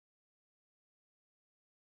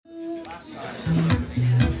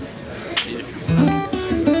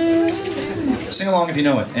Sing along if you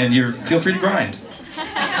know it, and feel free to grind.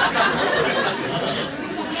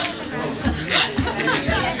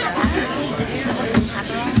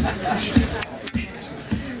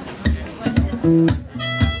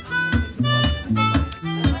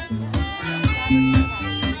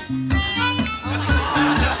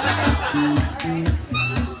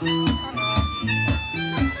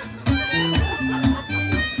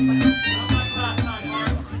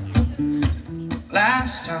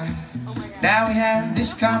 Last time that we had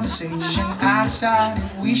this conversation, I decided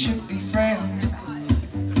we should be friends.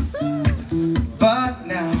 But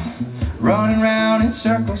now, running round in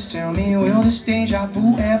circles, tell me, will this deja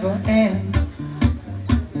vu ever end?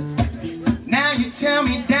 Now you tell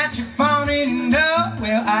me that you're falling in love.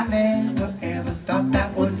 Well, I never ever thought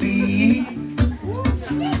that would be.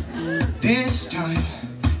 This time,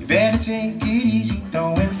 you better take it easy,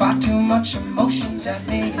 throwing far too much emotions at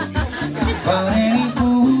me. But any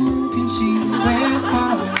fool can see where you're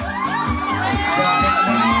falling. Gotta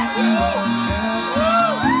make you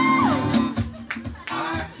understand.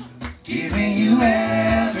 I'm giving you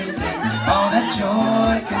everything, all that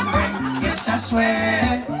joy can bring. Yes, I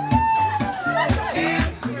swear. And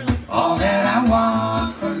all that I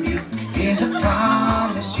want from you is a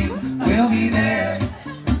promise you will be there.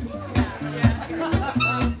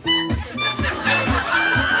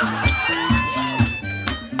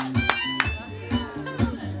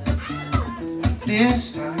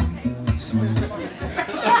 This time, see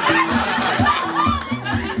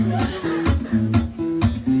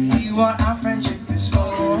what our friendship is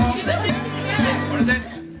for. What is it?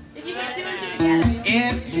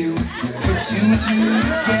 If you put two and two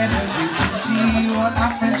together. If you put two and two together, you can see what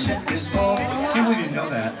our friendship is for. Can't believe you know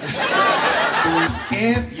that.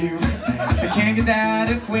 If you can't get that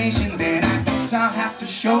equation, then I guess I'll have to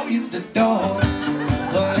show you the door.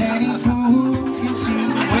 But any fool can see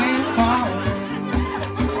where you're falling.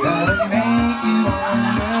 Gotta make you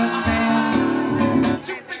understand.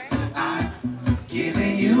 I'm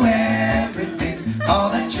giving you everything, all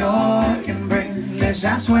that joy can bring. Yes,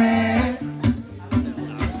 I swear.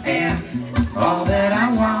 And all that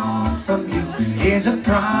I want from you is a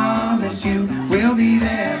promise you will be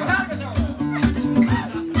there.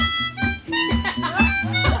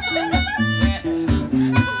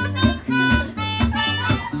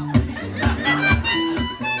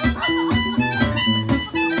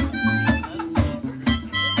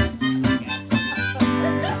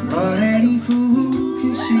 But any fool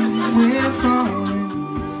can see we're falling.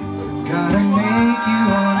 Gotta make you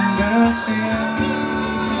understand.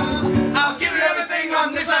 I'll give you everything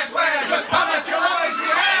on this, I swear. Just promise you'll always be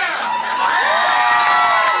there.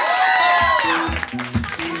 I'm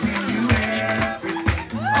giving you everything,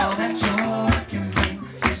 all that joy can bring.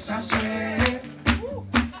 Yes, I swear.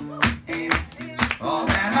 And all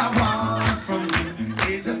that I want from you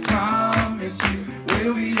is a promise you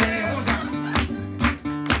will be there.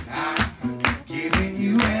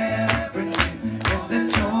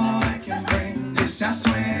 I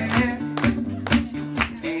swear,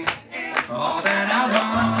 and all that I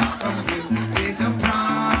want from you is a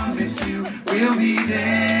promise you will be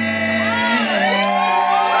there.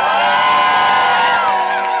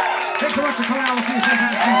 Thanks so much for coming out. We'll see you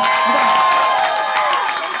sometime soon.